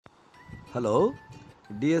Hello,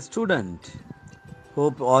 dear student.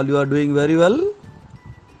 Hope all you are doing very well.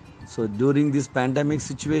 So during this pandemic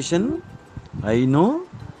situation, I know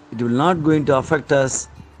it will not going to affect us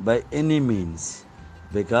by any means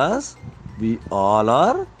because we all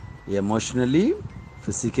are emotionally,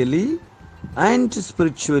 physically and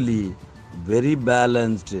spiritually very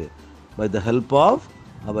balanced by the help of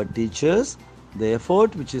our teachers, the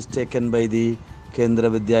effort which is taken by the Kendra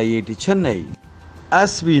Vidya IIT Chennai.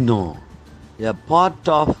 As we know, a part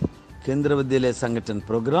of Kendra Vidyalaya Sangathan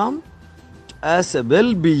program as a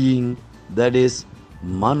well-being, that is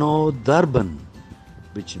Manodharban,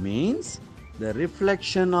 which means the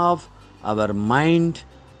reflection of our mind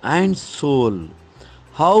and soul,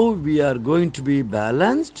 how we are going to be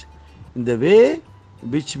balanced in the way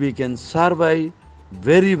which we can survive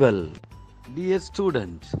very well. Dear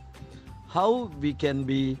student, how we can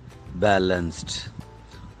be balanced?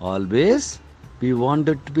 Always we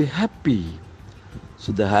wanted to be happy.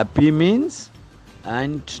 So the happy means,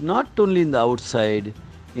 and not only in the outside,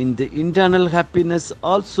 in the internal happiness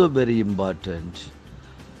also very important.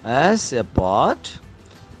 As a part,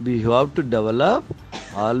 we have to develop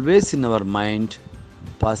always in our mind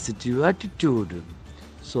positive attitude.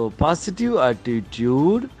 So positive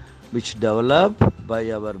attitude which develop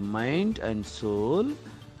by our mind and soul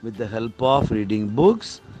with the help of reading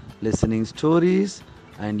books, listening stories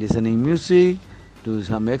and listening music, do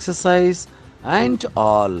some exercise and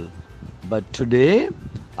all. But today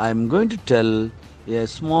I am going to tell a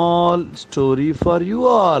small story for you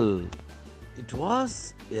all. It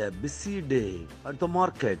was a busy day at the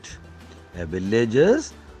market. A villager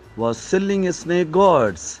was selling snake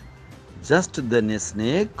gods. Just then a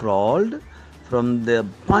snake crawled from the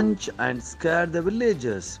punch and scared the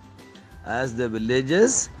villagers. As the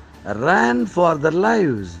villagers ran for their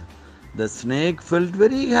lives, the snake felt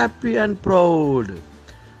very happy and proud.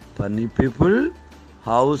 Funny people,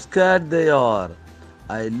 how scared they are.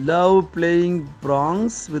 I love playing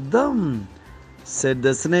pranks with them, said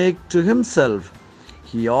the snake to himself.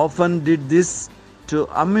 He often did this to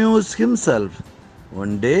amuse himself.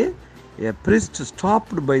 One day, a priest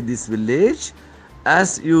stopped by this village.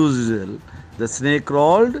 As usual, the snake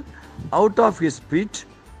crawled out of his pit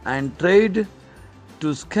and tried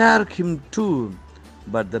to scare him too.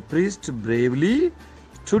 But the priest bravely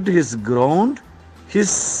stood his ground.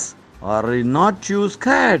 Are not you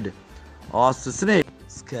scared? Asked the snake.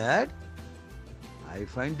 Scared? I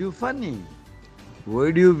find you funny.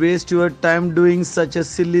 Why do you waste your time doing such a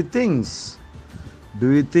silly things?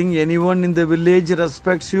 Do you think anyone in the village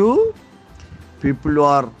respects you? People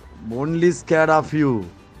are only scared of you.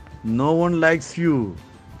 No one likes you.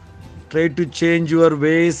 Try to change your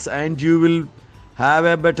ways and you will have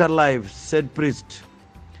a better life, said priest.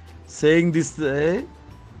 Saying this, the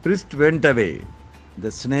priest went away. The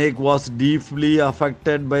snake was deeply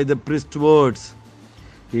affected by the priest's words.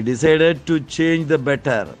 He decided to change the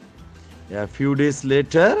better. A few days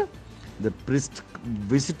later, the priest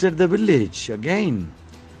visited the village again.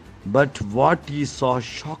 But what he saw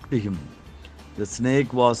shocked him. The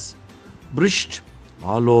snake was brushed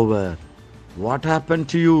all over. What happened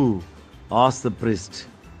to you? Asked the priest.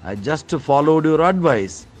 I just followed your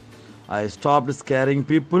advice. I stopped scaring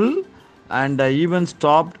people and I even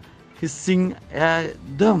stopped hissing at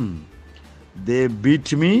them. They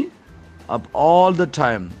beat me up all the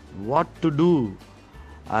time. What to do?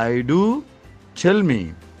 I do. Tell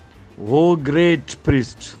me. Oh, great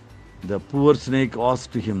priest, the poor snake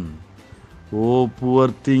asked him. Oh, poor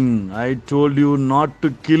thing, I told you not to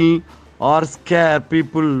kill or scare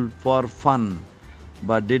people for fun.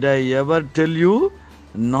 But did I ever tell you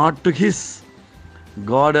not to hiss?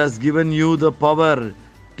 God has given you the power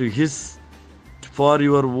to hiss for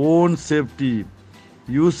your own safety.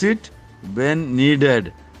 Use it when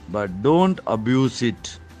needed, but don't abuse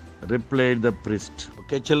it, replied the priest.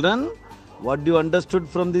 Okay, children, what do you understood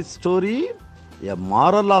from this story? A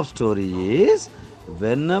moral of story is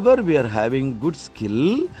whenever we are having good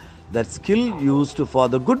skill, that skill used for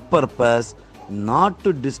the good purpose, not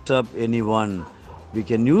to disturb anyone. We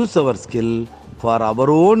can use our skill for our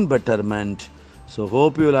own betterment. So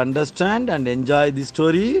hope you will understand and enjoy this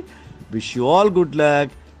story. Wish you all good luck.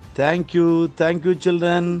 Thank you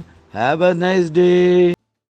children. Have a nice day.